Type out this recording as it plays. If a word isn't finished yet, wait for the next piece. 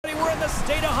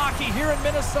state of hockey here in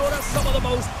Minnesota. Some of the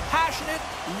most passionate,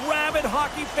 rabid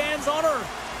hockey fans on earth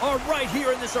are right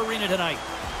here in this arena tonight.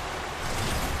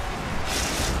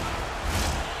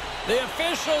 The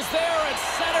officials there at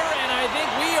center, and I think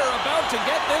we are about to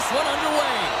get this one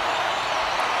underway.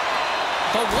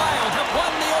 The Wild have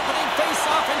won the opening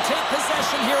face-off and take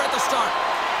possession here at the start.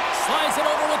 Slides it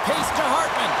over with pace to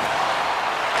Hartman.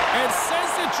 And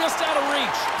sends it just out of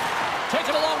reach.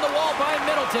 Taken along the wall by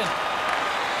Middleton.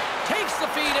 Takes the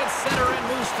feed at center and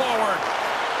moves forward.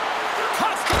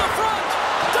 Cuts to the front.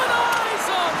 Denies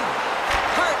him.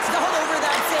 Hart's all over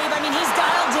that save. I mean, he's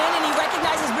dialed in and he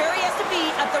recognizes where he has to be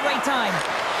at the right time.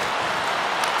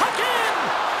 Again!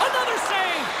 Another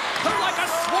save! They're like a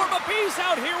swarm of bees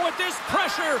out here with this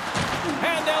pressure.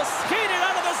 And they'll skate it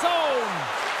out of the zone.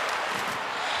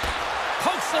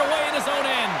 Pokes it away in his own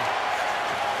end.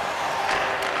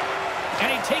 And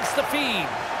he takes the feed.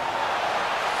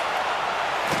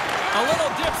 A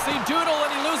little dipsy-doodle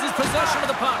and he loses possession of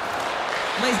the puck.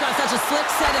 Well, he's got such a slick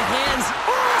set of hands.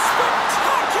 Oh,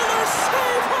 spectacular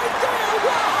save right there!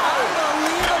 Wow!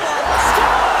 Unbelievable.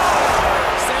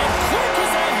 Scores! And quick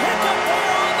as a hiccup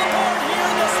there on the board here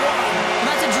in this one. And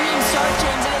that's a dream start,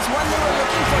 James, and it's one they were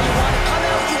looking for. You want to come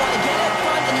out, you want to get up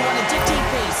front, and you want to dictate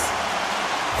pace.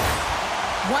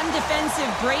 One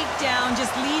defensive breakdown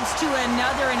just leads to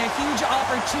another and a huge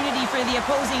opportunity for the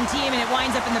opposing team, and it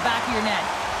winds up in the back of your net.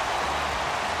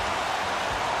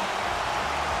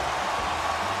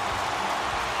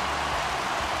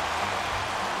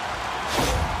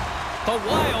 The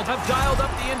Wild have dialed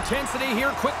up the intensity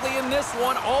here quickly in this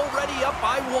one, already up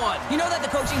by 1. You know that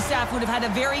the coaching staff would have had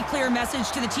a very clear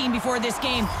message to the team before this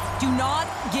game. Do not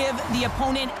give the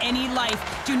opponent any life.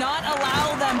 Do not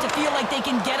allow them to feel like they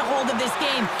can get a hold of this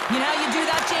game. You know how you do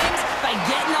that, James? By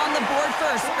getting on the board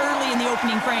first, early in the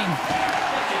opening frame.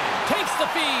 Takes the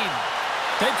feed.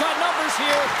 They've got numbers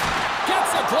here.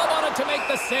 Gets a glove on it to make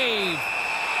the save.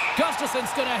 Gustafson's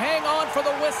going to hang on for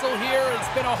the whistle here. It's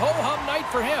been a ho-hum night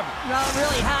for him. Well, it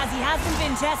really has. He hasn't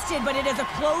been tested, but it is a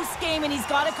close game, and he's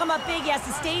got to come up big. He has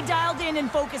to stay dialed in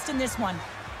and focused in this one.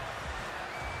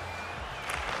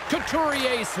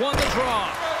 Couturier swung the draw.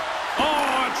 Oh,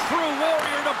 a true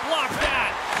warrior to block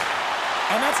that.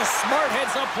 And that's a smart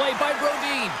heads-up play by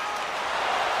Brodin.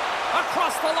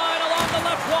 Across the line along the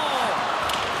left wall.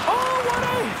 Oh, what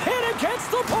a hit against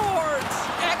the boards.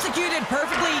 Executed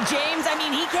perfectly, James. I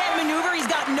mean, he can't maneuver. He's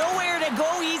got nowhere to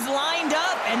go. He's lined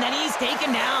up, and then he's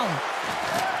taken down.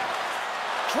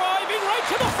 Driving right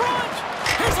to the front.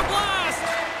 Here's a blast.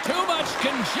 Too much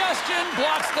congestion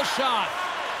blocks the shot.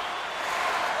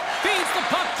 Feeds the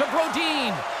puck to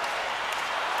Brodin.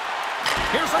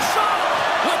 Here's a shot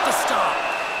with the stop.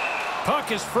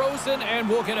 Puck is frozen, and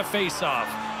we'll get a face-off.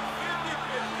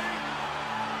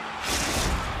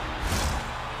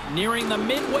 Nearing the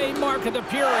midway mark of the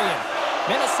period.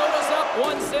 Minnesota's up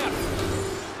 1-0.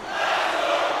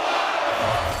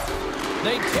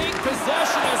 They take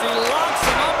possession as he locks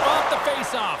him up off the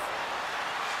faceoff.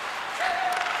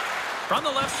 From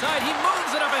the left side, he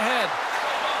moves it up ahead.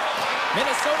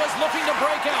 Minnesota's looking to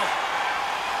break out.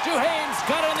 Duhaime's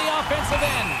got it on the offensive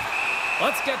end.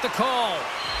 Let's get the call.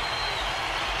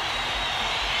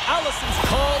 Allison's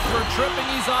called for tripping.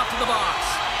 He's off to the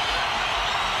box.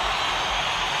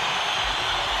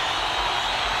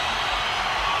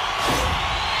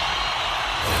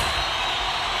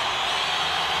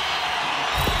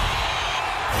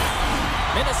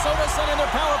 Minnesota sending their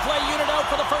power play unit out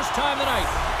for the first time tonight.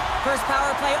 First power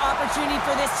play opportunity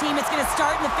for this team. It's going to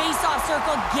start in the face-off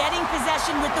circle, getting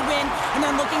possession with the win, and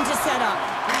then looking to set up.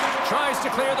 Tries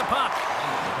to clear the puck.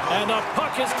 And the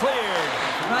puck is cleared.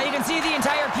 Well, you can see the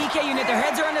entire PK unit. Their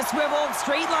heads are on a swivel,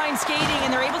 straight line skating, and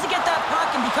they're able to get that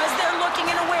puck. And because they're looking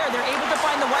and aware, they're able to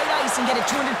find the white ice and get it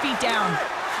 200 feet down.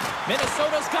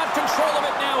 Minnesota's got control of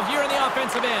it now here in the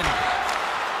offensive end.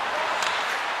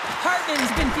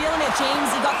 Hartman's been feeling it, James.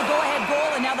 He got the go-ahead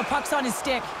goal, and now the puck's on his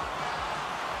stick.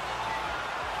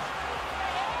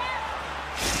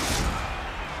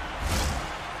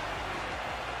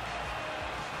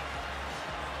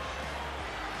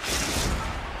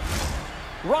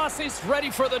 Rossi's ready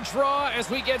for the draw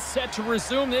as we get set to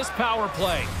resume this power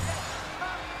play.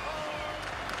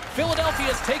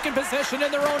 Philadelphia's taken possession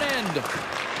in their own end.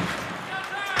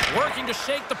 Working to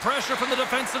shake the pressure from the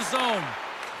defensive zone.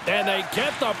 And they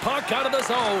get the puck out of the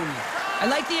zone. I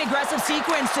like the aggressive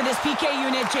sequence to this PK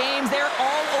unit, James. They're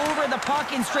all over the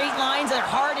puck in straight lines. They're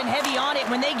hard and heavy on it.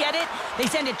 When they get it, they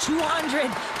send it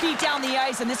 200 feet down the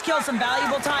ice, and this kills some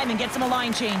valuable time and gets them a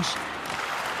line change.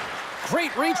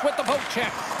 Great reach with the poke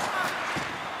check.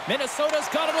 Minnesota's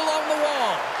got it along the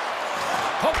wall.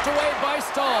 Poked away by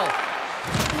Stahl.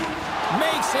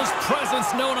 makes his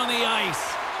presence known on the ice.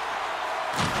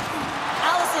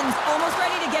 Allison's almost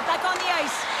ready to get back on the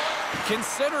ice.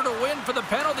 Considered a win for the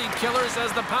penalty killers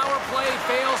as the power play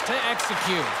fails to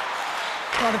execute.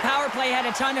 Well, the power play had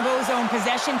a ton of ozone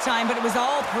possession time, but it was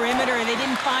all perimeter. They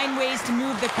didn't find ways to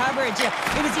move the coverage.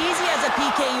 It was easy as a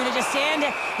PK to just stand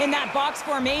in that box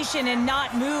formation and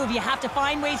not move. You have to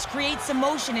find ways to create some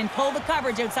motion and pull the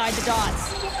coverage outside the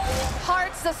dots.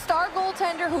 Hart's the star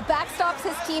goaltender who backstops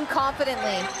his team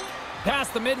confidently.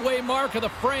 Past the midway mark of the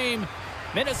frame,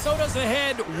 Minnesota's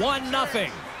ahead 1-0.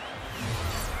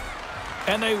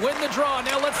 And they win the draw.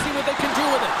 Now let's see what they can do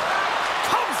with it.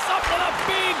 Comes up with a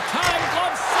big-time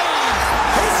glove save.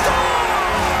 He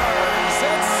scores!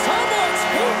 And someone's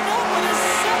heating up with his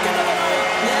second of the night.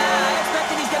 Yeah, I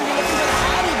expected he's going to be looking for the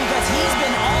Hattie because he's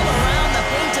been all around the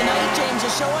paint tonight, James,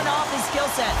 just showing off his skill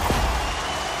set.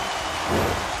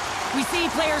 We see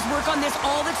players work on this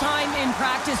all the time in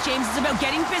practice, James. It's about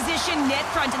getting position, net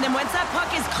front, and then once that puck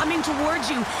is coming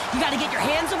towards you, you got to get your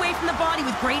hands away from the body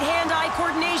with great hand-eye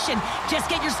coordination.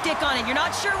 Just get your stick on it. You're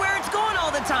not sure where it's going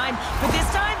all the time, but this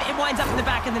time it winds up in the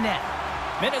back of the net.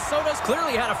 Minnesota's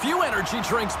clearly had a few energy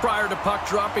drinks prior to puck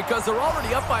drop because they're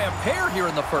already up by a pair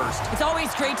here in the first. It's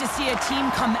always great to see a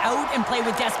team come out and play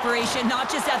with desperation,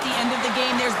 not just at the end of the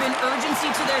game. There's been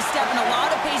urgency to their step and a lot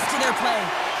of pace to their play.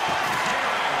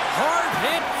 Hard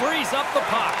hit frees up the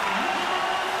puck.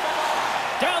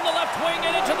 Down the left wing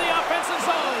and into the offensive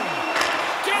zone.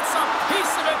 Gets a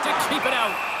piece of it to keep it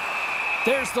out.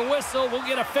 There's the whistle. We'll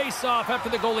get a face-off after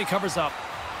the goalie covers up.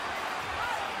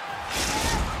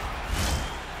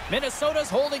 Minnesota's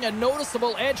holding a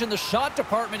noticeable edge in the shot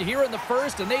department here in the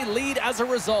first, and they lead as a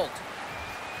result.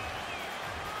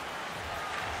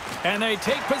 And they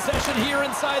take possession here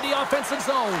inside the offensive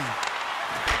zone.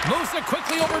 Moves it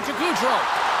quickly over to Gaudreau.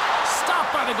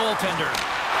 Stopped by the goaltender.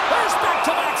 There's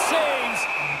back-to-back saves.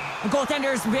 The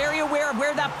goaltender is very aware of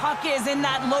where that puck is in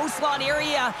that low slot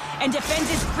area and defends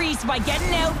his crease by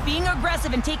getting out, being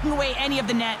aggressive, and taking away any of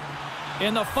the net.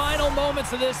 In the final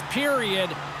moments of this period,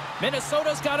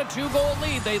 Minnesota's got a 2-goal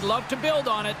lead. They'd love to build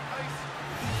on it.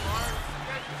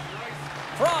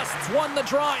 Frost's won the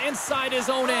draw inside his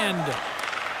own end.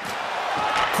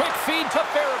 Quick feed to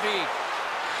Farabee.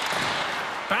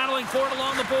 Battling for it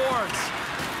along the boards.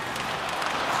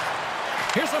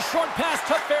 Here's a short pass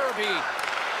to Farabee.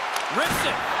 Rips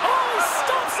it. Oh,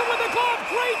 stomps it with a glove.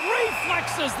 Great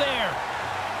reflexes there.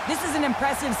 This is an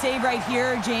impressive save right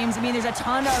here, James. I mean, there's a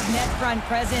ton of net front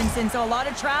presence, and so a lot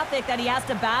of traffic that he has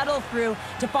to battle through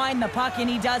to find the puck, and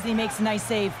he does, and he makes a nice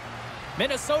save.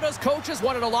 Minnesota's coaches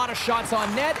wanted a lot of shots on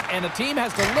net, and the team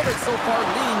has delivered so far,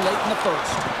 leading late in the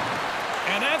first.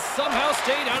 And that somehow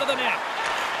stayed out of the net.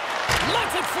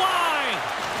 Lets it fly!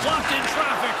 Blocked in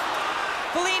traffic.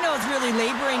 Foligno's really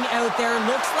laboring out there.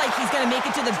 Looks like he's going to make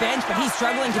it to the bench, but he's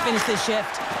struggling to finish this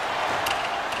shift.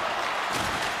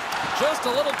 Just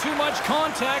a little too much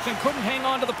contact and couldn't hang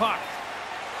on to the puck.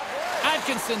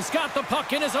 Atkinson's got the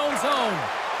puck in his own zone.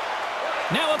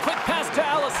 Now a quick pass to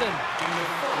Allison.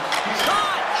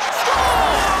 Shot!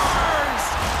 Scores!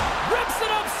 Rips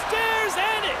it upstairs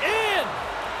and in!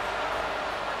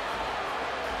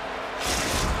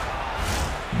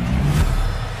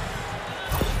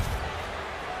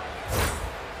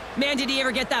 Man, did he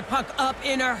ever get that puck up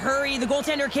in a hurry. The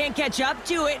goaltender can't catch up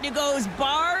to it, and it goes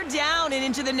bar down and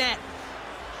into the net.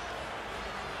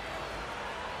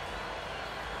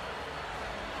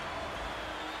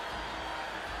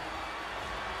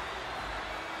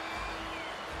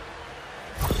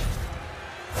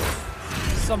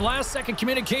 Some last-second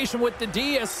communication with the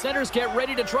D as centers get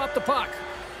ready to drop the puck.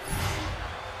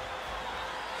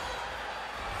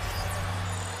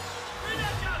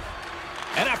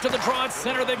 And after the draw at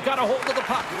center, they've got a hold of the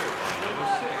puck.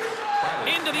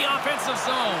 Into the offensive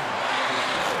zone.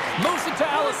 Moves it to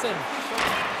Allison.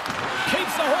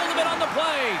 Keeps a hold of it on the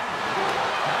play.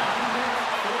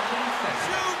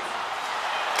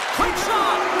 Quick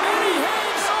shot! And he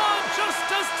hangs on just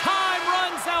as time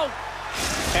runs out.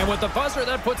 And with the buzzer,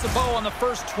 that puts a bow on the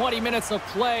first 20 minutes of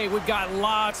play. We've got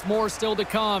lots more still to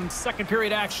come. Second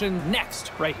period action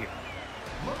next, right here.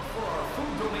 Look for our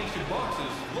food donation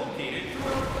boxes located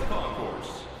throughout the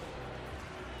concourse.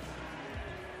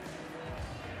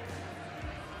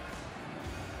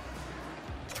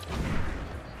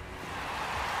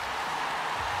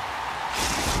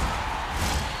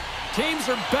 Teams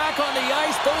are back on the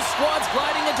ice. Both squads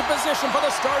gliding into position for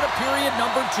the start of period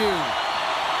number 2.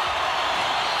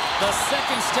 The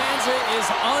second stanza is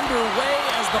underway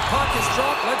as the puck is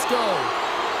dropped. Let's go.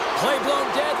 Play blown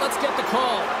dead. Let's get the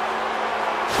call.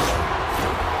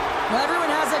 Well,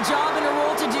 everyone has a a job and a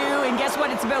role to do, and guess what?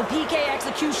 It's about PK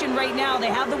execution right now. They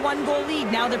have the 1-goal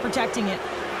lead. Now they're protecting it.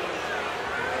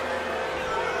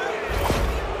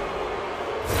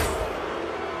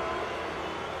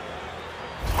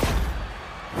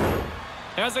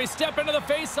 As they step into the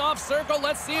face-off circle,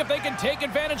 let's see if they can take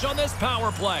advantage on this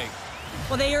power play.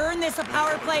 Well, they earn this a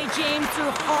power play, James, through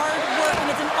hard work, and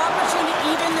it's an opportunity to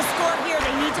even the score here.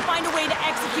 They need to find a way to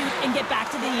execute and get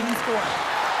back to the even score.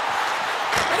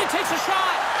 And he takes a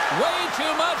shot. Way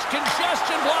too much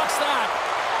congestion blocks that.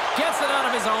 Gets it out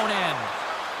of his own end.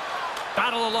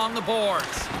 Battle along the boards.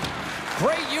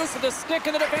 Great use of the stick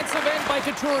in the defensive end by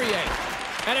Couturier.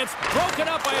 And it's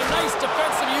broken up by a nice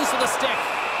defensive use of the stick.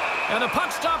 And the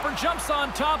puck stopper jumps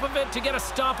on top of it to get a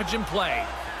stoppage in play.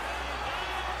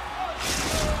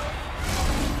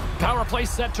 Power play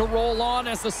set to roll on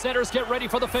as the centers get ready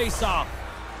for the face-off.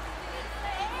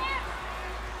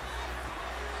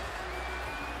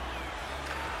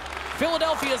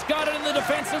 Philadelphia's got it in the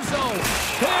defensive zone.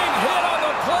 Big hit on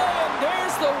the play, and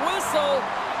there's the whistle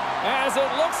as it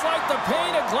looks like the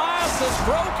pane of glass is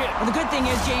broken. Well, the good thing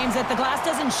is, James, that the glass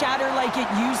doesn't shatter like it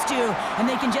used to, and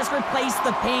they can just replace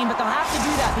the pane, but they'll have to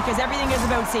do that because everything is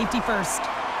about safety first.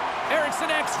 Eriksson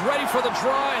Ek's ready for the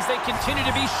draw as they continue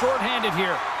to be shorthanded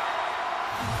here.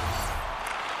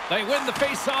 They win the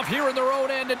face-off here in their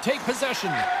own end and take possession.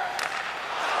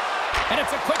 And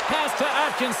it's a quick pass to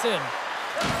Atkinson.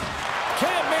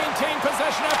 Can't maintain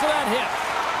possession after that hit.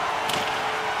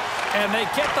 And they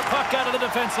get the puck out of the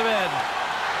defensive end.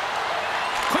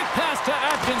 Quick pass to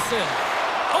Atkinson.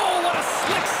 Oh, what a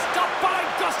slick stop by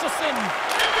Gustafsson.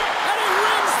 And he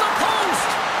rings the post.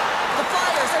 The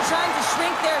Flyers are trying to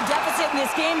shrink their deficit in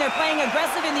this game. They're playing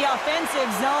aggressive in the offensive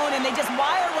zone, and they just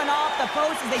wire one off the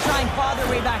post as they try and claw their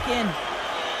way back in.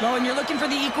 Well, when you're looking for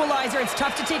the equalizer, it's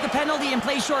tough to take a penalty and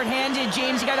play shorthanded,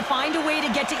 James. You got to find a way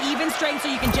to get to even strength so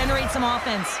you can generate some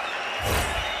offense.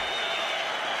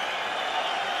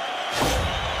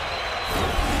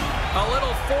 A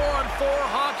little 4-on-4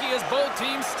 hockey as both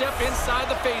teams step inside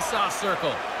the face-off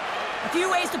circle. A few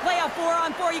ways to play a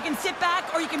 4-on-4. You can sit back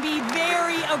or you can be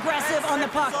very aggressive on the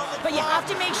puck. But you have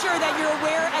to make sure that you're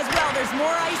aware as well. There's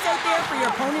more ice out there for your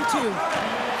opponent too.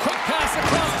 Quick pass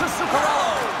across to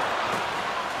Zuccarello.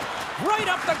 Right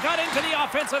up the gut into the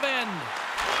offensive end.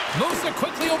 Moves it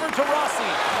quickly over to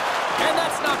Rossi. And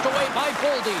that's knocked away by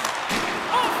Boldy.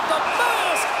 Off the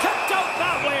mask! Kept out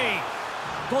that way!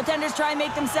 Goaltenders try and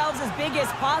make themselves as big as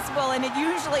possible, and it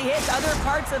usually hits other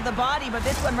parts of the body, but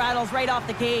this one rattles right off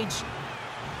the cage.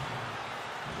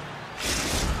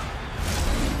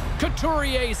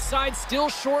 Couturier's side still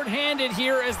short-handed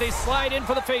here as they slide in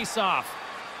for the face-off.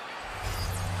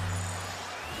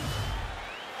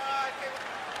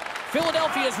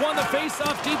 Philadelphia's won the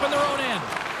face-off deep in their own end.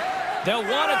 They'll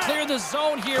want to clear the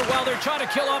zone here while they're trying to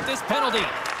kill off this penalty.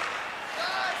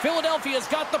 Philadelphia's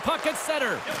got the puck at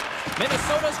center.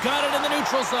 Minnesota's got it in the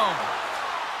neutral zone.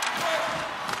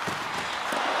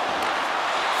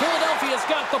 Philadelphia's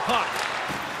got the puck.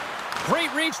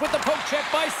 Great reach with the poke check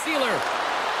by Sealer.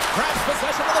 Grabs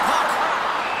possession of the puck.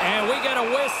 And we get a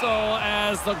whistle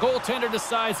as the goaltender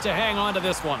decides to hang on to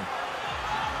this one.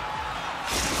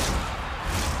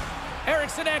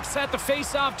 Eriksson Ek at the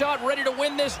face-off dot, ready to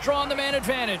win this draw on the man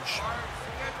advantage.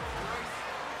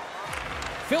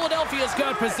 Philadelphia's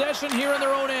got possession here in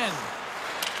their own end.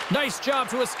 Nice job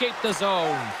to escape the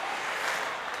zone.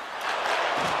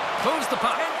 Moves the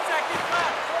puck. 10 seconds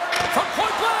left. From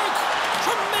point blank.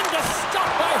 Tremendous stop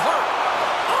by Hart.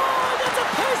 Oh, that's a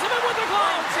piece of it with the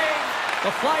glove.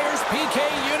 The Flyers PK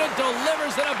unit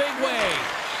delivers in a big way.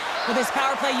 Well, this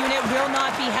power play unit will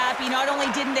not be happy. Not only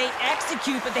didn't they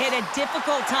execute, but they had a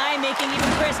difficult time making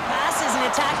even crisp passes and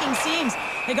attacking seams.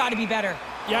 They got to be better.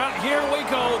 Yeah, here we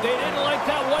go. They didn't like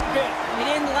that one bit. They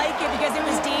didn't like it because it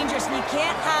was dangerous, and you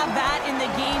can't have that in the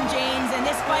game, James. And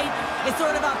this fight is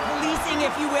sort of a policing,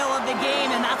 if you will, of the game,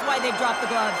 and that's why they've dropped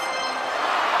the gloves.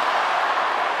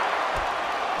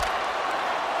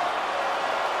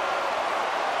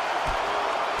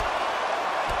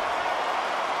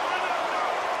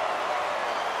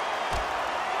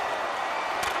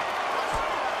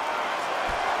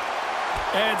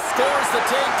 And scores the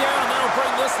takedown, and that'll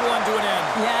bring this one to an end.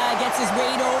 Yeah, gets his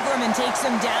weight over him and takes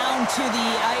him down to the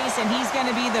ice, and he's going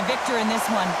to be the victor in this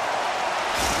one.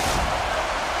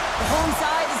 The home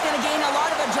side is going to gain a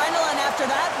lot of adrenaline after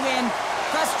that win.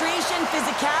 Frustration,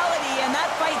 physicality, and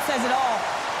that fight says it all.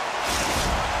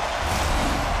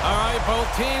 All right,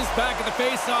 both teams back at the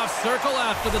face-off circle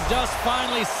after the dust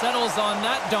finally settles on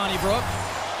that Donnybrook.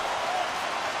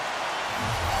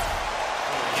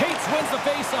 Cates wins the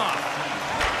face-off.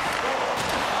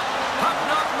 Puck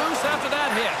knocked loose after that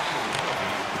hit.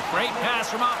 Great pass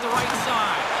from off the right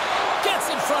side. Gets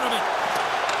in front of it.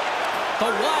 The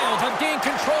Wild have gained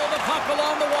control of the puck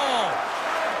along the wall.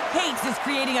 Hates is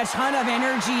creating a ton of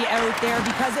energy out there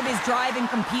because of his drive and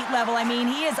compete level. I mean,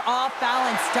 he is off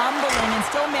balance, stumbling, and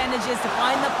still manages to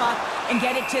find the puck and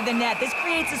get it to the net. This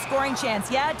creates a scoring chance.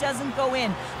 Yeah, it doesn't go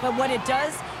in, but what it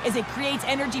does is it creates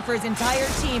energy for his entire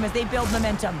team as they build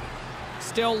momentum.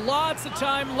 Still lots of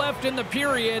time left in the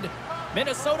period.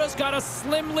 Minnesota's got a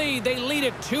slim lead. They lead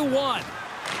it 2-1.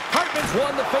 Hartman's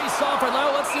won the face-off, and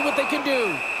now let's see what they can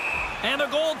do. And the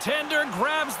goaltender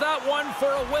grabs that one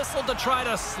for a whistle to try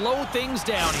to slow things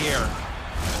down here.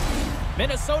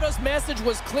 Minnesota's message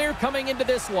was clear coming into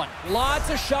this one. Lots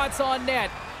of shots on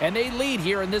net, and they lead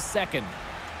here in this second.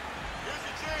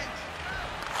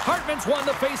 Hartman's won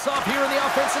the face-off here in the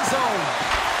offensive zone.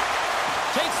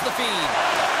 Takes the feed.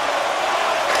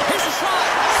 Here's a shot.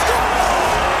 Scores!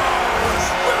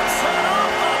 Whips it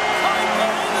off the pipe and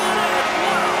into the net.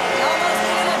 Wow! Almost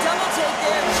needed a double take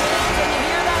there, James. When you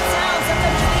hear that sound,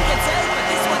 sometimes you think it's out, but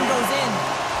this one goes in.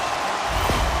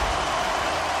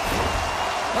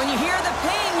 When you hear the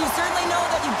ping, you certainly know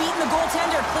that you've beaten the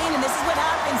goaltender clean, and this is what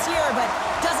happens here, but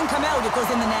it doesn't come out, it goes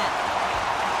in the net.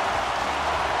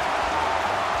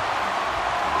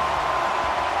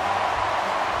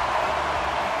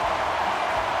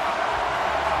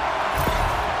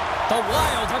 The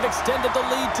Wild have extended the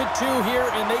lead to 2 here,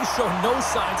 and they show no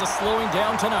signs of slowing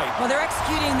down tonight. Well, they're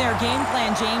executing their game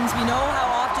plan, James. We know how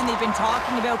often they've been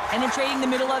talking about penetrating the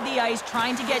middle of the ice,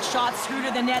 trying to get shots through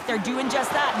to the net. They're doing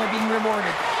just that, and they're being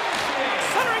rewarded.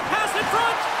 Centering pass in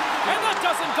front, and that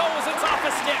doesn't go as it's off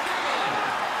a stick.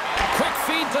 Quick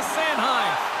feed to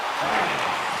Sanheim.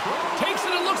 Takes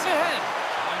it and looks ahead.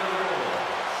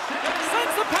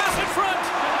 Sends the pass in front,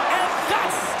 and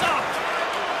that's stopped.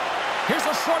 Here's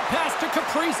a short pass to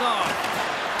Kaprizov.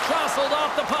 Jostled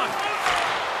off the puck.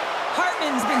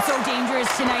 Hartman's been so dangerous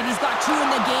tonight. He's got 2 in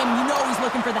the game. You know he's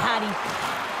looking for the Hattie.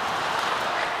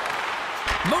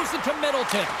 Moves it to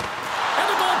Middleton. And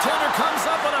the goaltender comes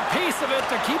up with a piece of it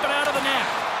to keep it out of the net.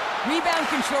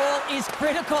 Rebound control is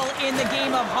critical in the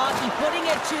game of hockey. Putting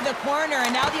it to the corner,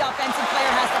 and now the offensive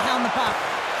player has to hound the puck.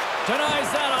 Denies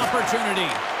that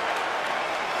opportunity.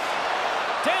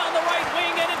 Down the right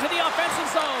wing and into the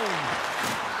offensive zone.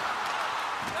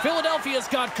 Philadelphia's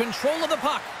got control of the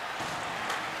puck.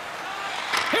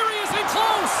 Here he is in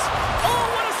close. Oh,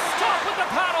 what a stop with the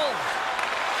paddle.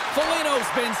 Foligno's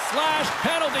been slashed.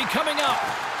 Penalty coming up.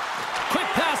 Quick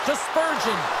pass to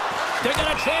Spurgeon. They got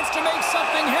a chance to make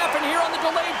something happen here on the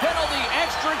delayed penalty.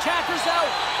 Extra attackers out.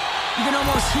 You can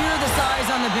almost hear the size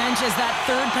on the bench as that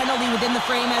third penalty within the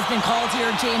frame has been called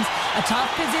here, James. A tough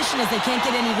position as they can't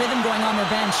get any rhythm going on their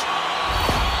bench.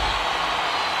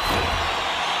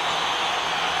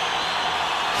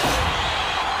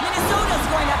 Minnesota's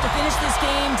going to have to finish this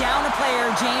game down a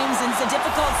player, James, and it's a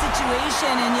difficult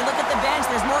situation. And you look at the bench,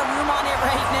 there's more room on it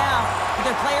right now. But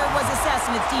their player was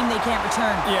assessed, and it's team they can't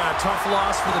return. Yeah, tough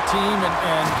loss for the team,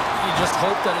 and you just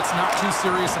hope that it's not too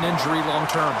serious an injury long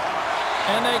term.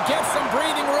 And they get some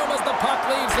breathing room as the puck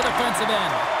leaves the defensive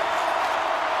end.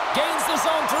 Gains the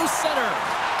zone through center.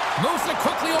 Moves it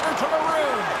quickly over to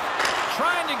Maroon.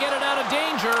 Trying to get it out of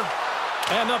danger.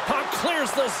 And the puck clears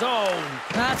the zone.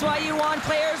 That's why you want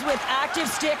players with active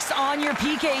sticks on your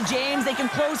PK, James. They can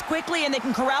close quickly and they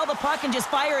can corral the puck and just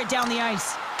fire it down the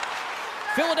ice.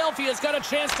 Philadelphia's got a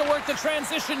chance to work the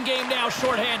transition game now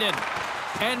shorthanded.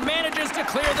 And manages to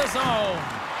clear the zone.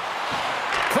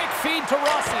 Quick feed to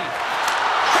Rossi.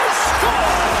 They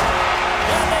score!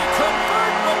 And they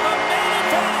convert with the man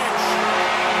advantage.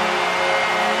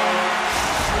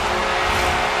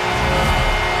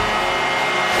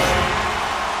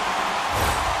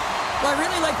 Well, I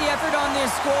really like the effort on this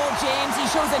goal, James. He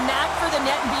shows a knack for the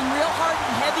net and being real hard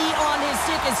and heavy on his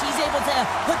stick as he's able to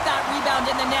put that rebound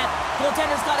in the net.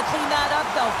 Goaltender's got to clean that up,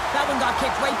 though. That one got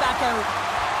kicked right back out.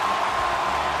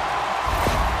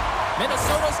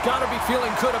 Minnesota's got to be feeling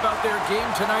good about their game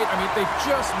tonight. I mean, they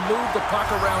just moved the puck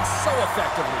around so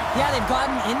effectively. Yeah, they've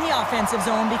gotten in the offensive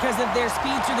zone because of their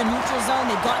speed through the neutral zone.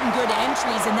 They've gotten good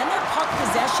entries, and then their puck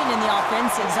possession in the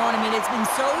offensive zone. I mean, it's been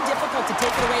so difficult to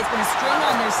take it away. It's been a string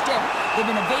on their stick. They've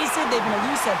been evasive, they've been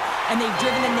elusive, and they've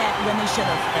driven the net when they should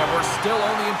have. And we're still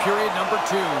only in period number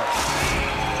 2.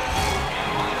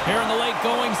 Here in the late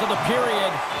goings of the period,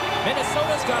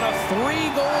 Minnesota's got a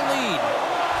 3-goal lead.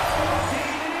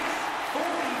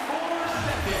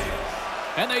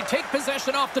 And they take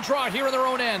possession off the draw here in their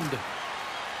own end. Sends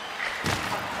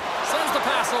the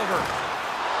pass over.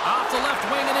 Off the left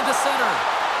wing and into center.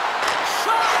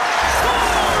 Shot!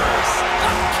 Scores!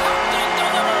 The captain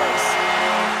delivers!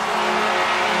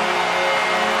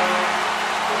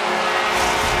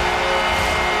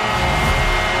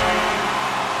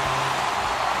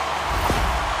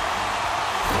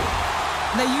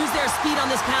 They used their speed on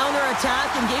this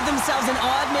counter-attack and gave themselves an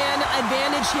odd-man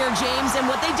advantage here, James. And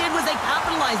what they did was they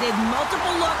capitalized. They had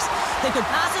multiple looks. They could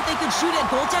pass it, they could shoot it.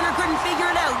 Goaltender couldn't figure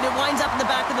it out, and it winds up in the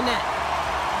back of the net.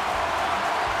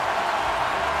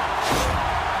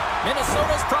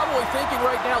 Minnesota's probably thinking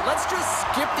right now, let's just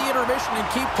skip the intermission and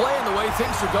keep playing the way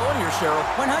things are going here, Cheryl.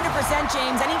 100%,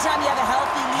 James. Anytime you have a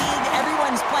healthy league,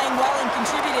 everyone's playing well and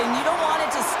contributing. You don't want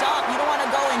it to stop. You don't want to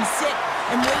go and sit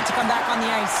and wait to come back on the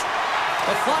ice.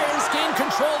 The Flyers gain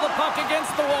control of the puck against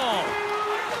the wall.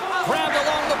 Grabbed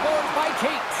along the board by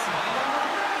Cates.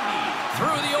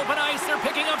 Through the open ice, they're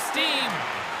picking up steam.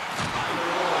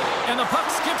 And the puck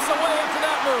skips away after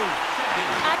that move.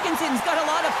 Atkinson's got a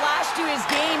lot of flash to his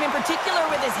game, in particular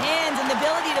with his hands and the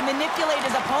ability to manipulate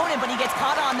his opponent, but he gets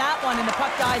caught on that one and the puck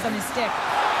dies on his stick.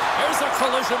 There's a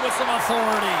collision with some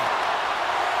authority.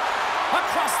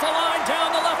 Across the line, down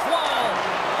the left wall.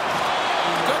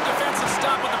 Good defensive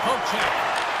stop with the poke check.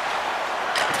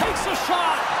 Takes a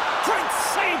shot. Great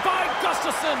save by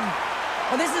Gustafsson.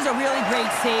 Well, this is a really great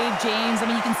save, James. I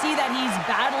mean, you can see that he's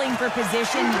battling for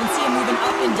position. You can see him moving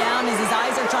up and down as his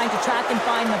eyes are trying to track and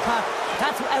find the puck.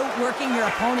 That's outworking your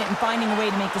opponent and finding a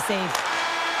way to make the save.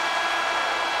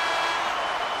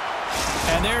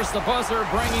 And there's the buzzer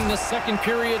bringing the second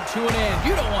period to an end.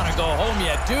 You don't want to go home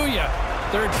yet, do you?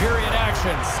 Third period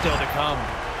action still to come.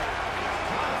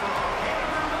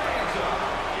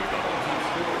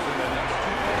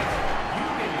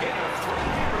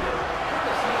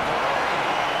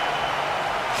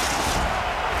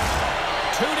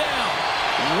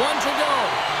 One to go.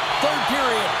 Third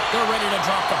period. They're ready to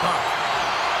drop the puck.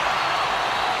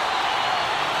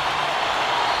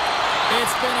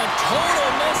 It's been a total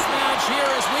mismatch here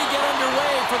as we get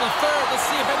underway for the third. Let's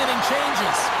see if anything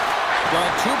changes. Well,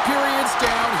 2 periods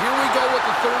down. Here we go with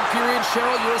the third period.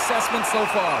 Cheryl, your assessment so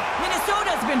far?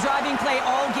 Minnesota's been driving play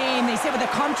all game. They sit with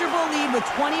a comfortable lead with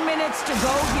 20 minutes to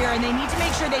go here, and they need to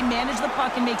make sure they manage the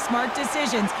puck and make smart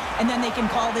decisions, and then they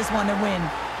can call this one a win.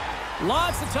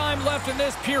 Lots of time left in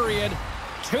this period.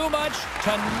 Too much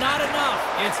to not enough.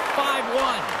 It's 5-1.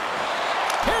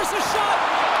 Here's a shot.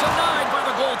 Denied by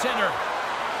the goaltender.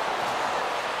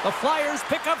 The Flyers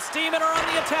pick up steam and are on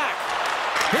the attack.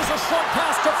 Here's a short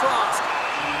pass to Frost.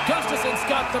 Gustafsson's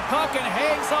got the puck and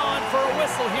hangs on for a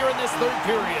whistle here in this third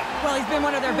period. Well, he's been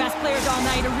one of their best players all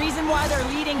night. A reason why they're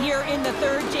leading here in the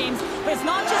third, James. But it's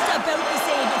not just about the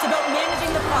save. It's about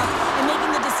managing the puck and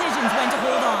making the decisions when to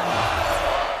hold on.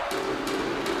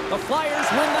 The Flyers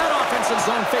win that offensive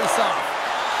zone face-off.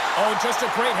 Oh, just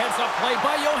a great heads-up play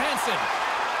by Johansson.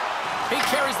 He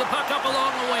carries the puck up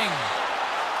along the wing.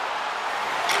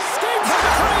 Skates to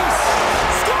the crease.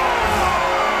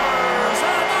 Scores!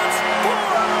 And that's 4-0,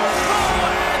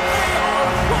 and they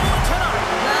are rolling tonight.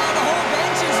 Well, the whole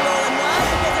bench is rolling. Why?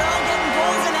 Because they're all getting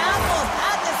goals and apples.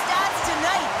 Add the stats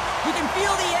tonight. You can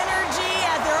feel the energy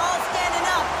as they're all standing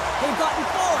up. They've gotten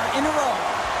 4 in a row.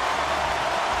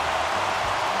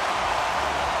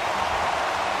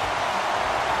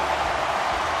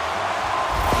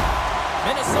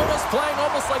 Minnesota's playing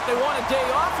almost like they want a day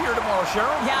off here tomorrow,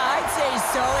 Cheryl. Yeah, I'd say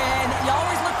so, and you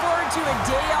always look forward to a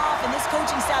day off, and this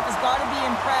coaching staff has got to be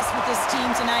impressed with this team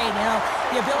tonight. You know,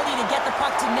 the ability to get the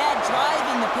puck to net,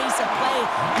 driving the pace of play,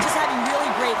 and just having really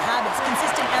great habits,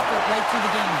 consistent effort right through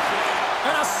the game.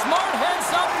 And a smart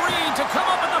heads-up read to come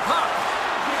up with the puck.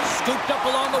 Scooped up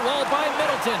along the wall by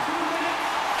Middleton.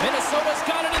 Minnesota's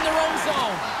got it in their own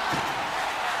zone.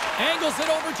 Angles it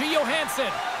over to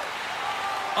Johansson.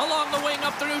 Along the wing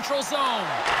up the neutral zone.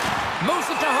 Moves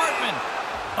it to Hartman.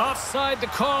 Offside the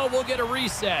call. Will get a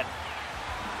reset.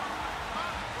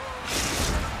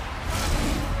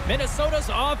 Minnesota's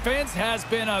offense has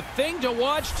been a thing to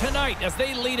watch tonight as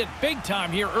they lead it big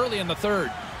time here early in the third.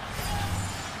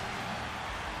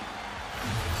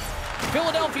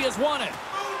 Philadelphia's won it.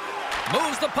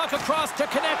 Moves the puck across to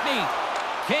Konechny.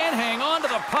 Can't hang on to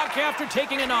the puck after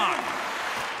taking a knock.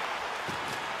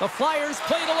 The Flyers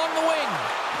played along the wing.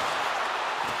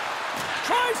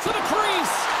 Drives to the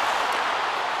crease.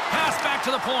 Pass back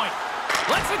to the point.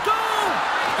 Lets it go.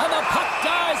 And the puck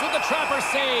dies with the Trapper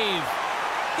save.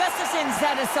 Gustafsson's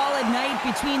had a solid night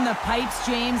between the pipes,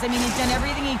 James. I mean, he's done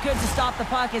everything he could to stop the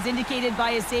puck, as indicated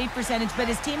by his save percentage, but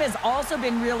his team has also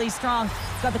been really strong.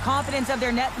 He's got the confidence of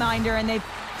their netminder, and they've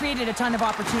created a ton of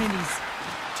opportunities.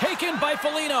 Taken by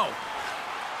Foligno.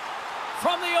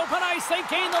 From the open ice, they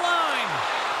gain the line.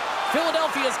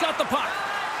 Philadelphia's got the puck.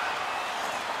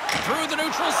 Through the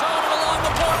neutral zone and along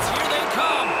the boards. Here they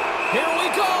come. Here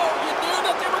we go. You knew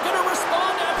that they were going to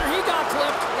respond after he got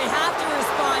clipped. They have to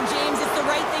respond, James. It's the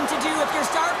right thing to do. If your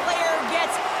star player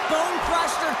gets bone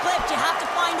crushed or clipped, you have to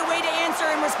find a way to answer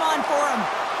and respond for him.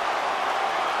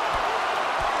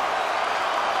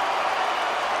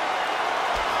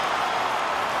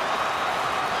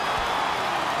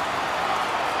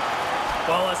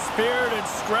 spirited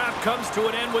scrap comes to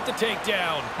an end with the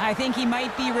takedown. I think he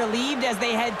might be relieved as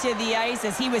they head to the ice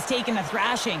as he was taking a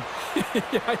thrashing.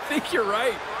 Yeah, I think you're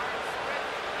right.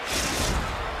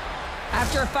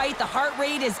 After a fight, the heart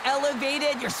rate is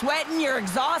elevated, you're sweating, you're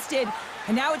exhausted,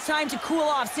 and now it's time to cool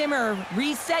off, simmer,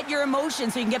 reset your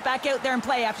emotions so you can get back out there and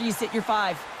play after you sit your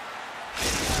 5.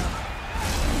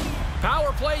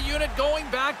 Power play unit going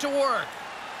back to work.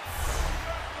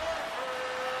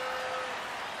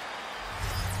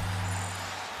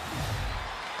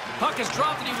 Puck is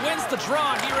dropped and he wins the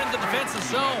draw here in the defensive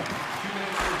zone.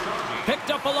 Picked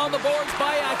up along the boards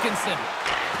by Atkinson.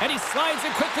 And he slides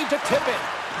it quickly to Tippett.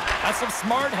 That's some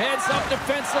smart heads-up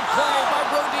defensive play by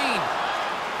Brodin.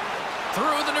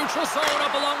 Through the neutral zone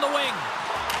up along the wing.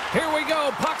 Here we go,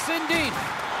 puck's in deep.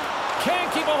 Can't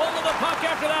keep a hold of the puck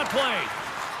after that play.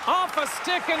 Off a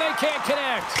stick and they can't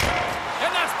connect.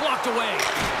 And that's blocked away.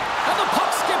 And the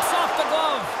puck skips off the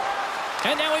glove.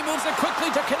 And now he moves it quickly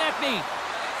to Konechny.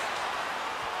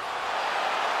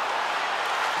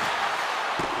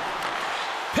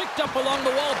 Picked up along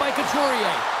the wall by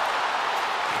Couturier.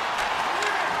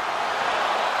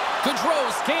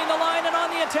 Gaudreau's gained the line and on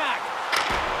the attack.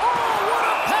 Oh, what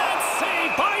a pad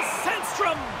save by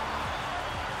Sandstrom!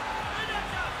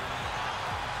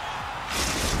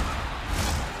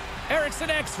 Eriksson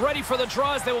X ready for the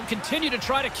draw as they will continue to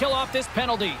try to kill off this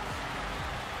penalty.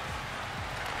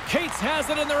 Cates has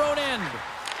it in their own end.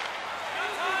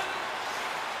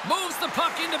 Moves the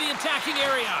puck into the attacking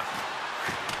area.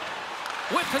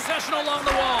 With possession along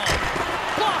the wall.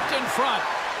 Blocked in front.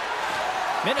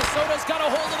 Minnesota's got a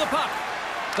hold of the puck.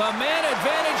 The man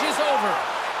advantage is over.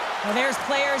 Well, there's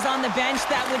players on the bench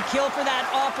that would kill for that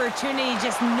opportunity.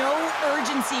 Just no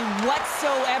urgency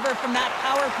whatsoever from that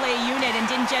power play unit and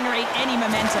didn't generate any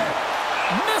momentum.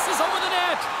 Misses over the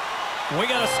net.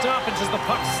 We got a stoppage as the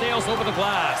puck sails over the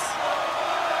glass.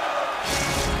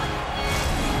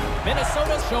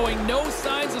 Minnesota's showing no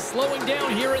signs of slowing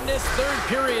down here in this third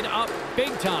period, up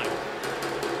big time.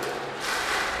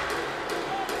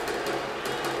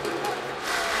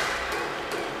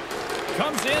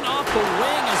 Comes in off the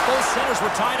wing as both centers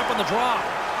were tied up on the draw.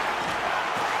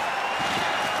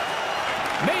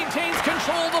 Maintains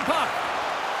control of the puck.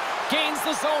 Gains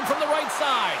the zone from the right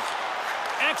side.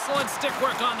 Excellent stick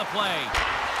work on the play.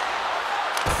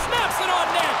 Snaps it on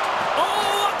net.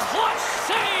 Oh, a clutch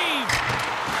save!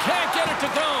 Can't get it to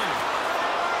go.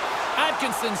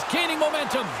 Atkinson's gaining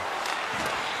momentum.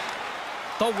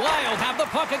 The Wild have the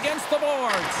puck against the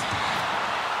boards.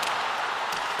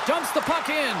 Dumps the puck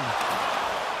in.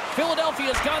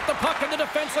 Philadelphia's got the puck in the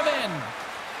defensive end.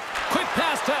 Quick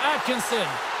pass to Atkinson.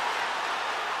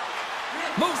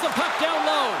 Moves the puck down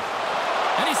low.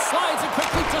 And he slides it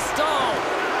quickly to Stahl.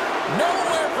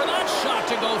 Nowhere for that shot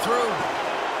to go through.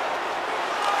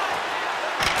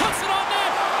 Puts it on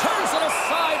net. Turns it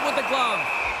aside with the glove.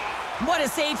 What a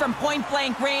save from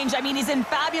point-blank range. I mean, he's in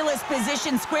fabulous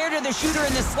position, square to the shooter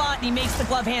in the slot, and he makes the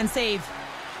glove hand save.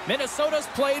 Minnesota's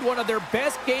played one of their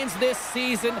best games this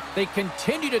season. They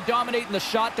continue to dominate in the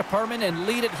shot department and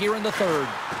lead it here in the third.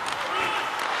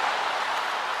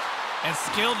 And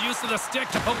skilled use of the stick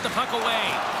to poke the puck away.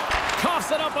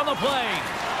 Coughs it up on the play.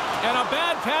 And a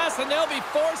bad pass, and they'll be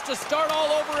forced to start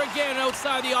all over again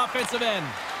outside the offensive end.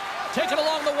 Taken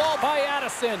along the wall by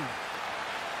Addison.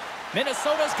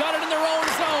 Minnesota's got it in their own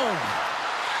zone.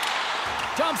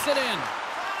 Dumps it in.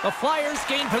 The Flyers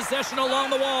gain possession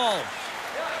along the wall.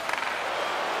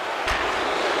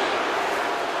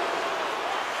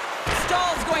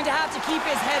 Stahl's going to have to keep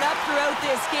his head up throughout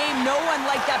this game. No one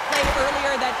like that play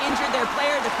earlier that injured their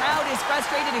player. The crowd is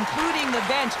frustrated, including the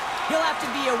bench. He'll have to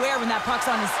be aware when that puck's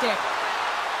on his stick.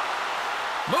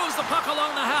 Moves the puck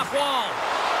along the half wall.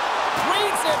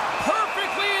 Reads it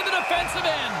perfectly in the defensive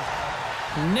end.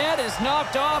 Net is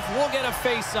knocked off. We'll get a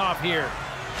face-off here.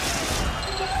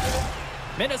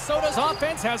 Minnesota's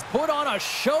offense has put on a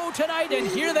show tonight, and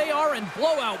here they are in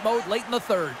blowout mode late in the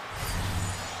third.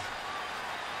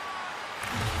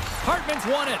 Hartman's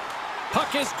won it.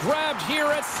 Puck is grabbed here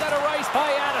at center ice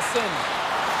by Addison.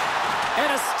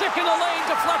 And a stick in the lane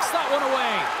deflects that one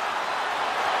away.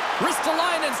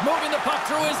 Ristolainen's moving the puck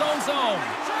through his own zone.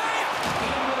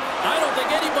 I don't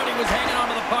think anybody was hanging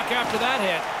onto the puck after that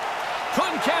hit.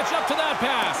 Couldn't catch up to that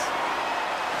pass.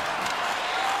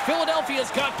 Philadelphia's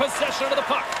got possession of the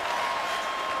puck.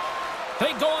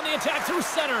 They go on the attack through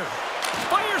center.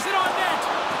 Fires it on net.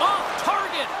 Off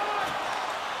target.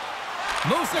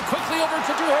 Moves it quickly over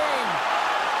to Duhaime.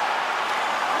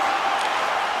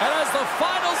 And as the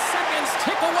final seconds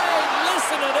tick away,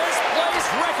 listen to this place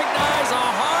recognize a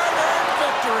hard-earned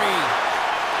victory.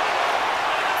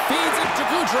 Feeds it to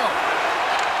Gaudreau.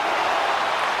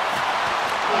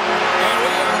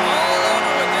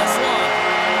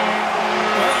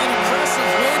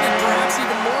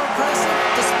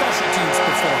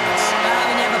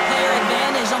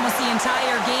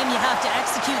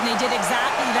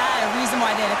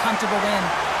 comfortable win.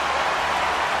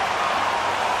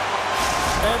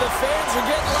 And the fans are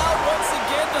getting loud once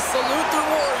again to salute their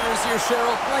Warriors here,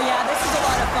 Cheryl. Well, yeah, this is a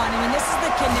lot of fun. I mean, this is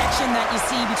the connection that you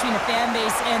see between a fan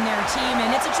base and their team,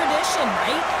 and it's a tradition,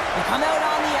 right? You come out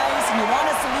on the ice, and you want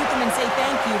to salute them and say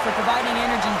thank you for providing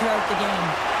energy throughout the game.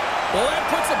 Well, that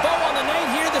puts a bow on the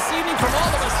night here this evening from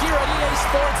all of us here at EA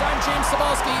Sports. I'm James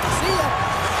Cebulski. See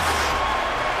ya.